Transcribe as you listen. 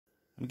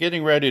I'm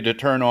getting ready to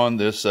turn on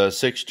this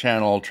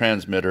 6-channel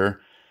transmitter.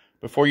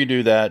 Before you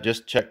do that,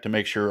 just check to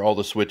make sure all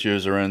the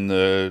switches are in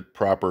the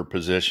proper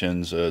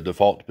positions,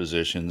 default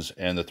positions,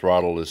 and the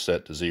throttle is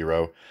set to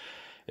 0.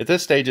 At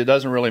this stage, it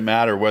doesn't really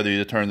matter whether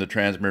you turn the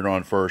transmitter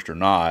on first or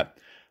not.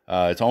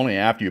 It's only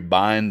after you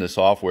bind the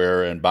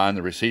software and bind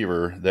the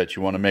receiver that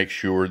you want to make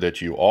sure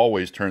that you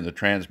always turn the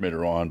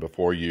transmitter on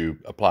before you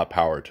apply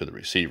power to the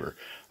receiver.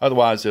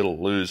 Otherwise, it'll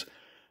lose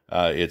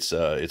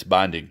its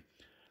binding.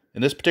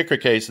 In this particular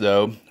case,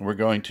 though, we're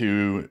going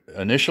to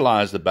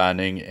initialize the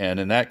binding, and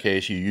in that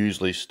case, you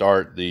usually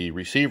start the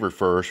receiver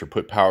first or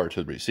put power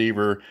to the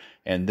receiver,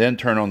 and then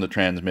turn on the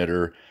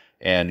transmitter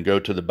and go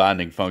to the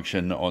binding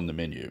function on the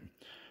menu.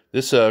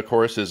 This, of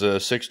course, is a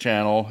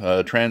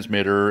 6-channel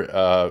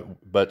transmitter,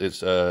 but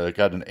it's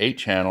got an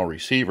 8-channel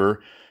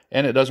receiver,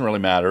 and it doesn't really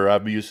matter.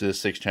 I've used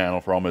this 6-channel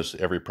for almost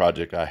every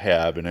project I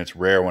have, and it's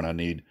rare when I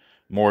need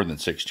more than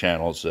 6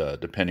 channels,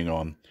 depending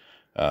on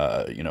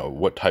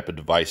what type of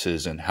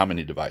devices and how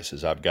many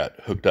devices I've got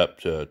hooked up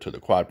to the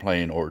quad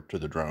plane or to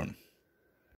the drone.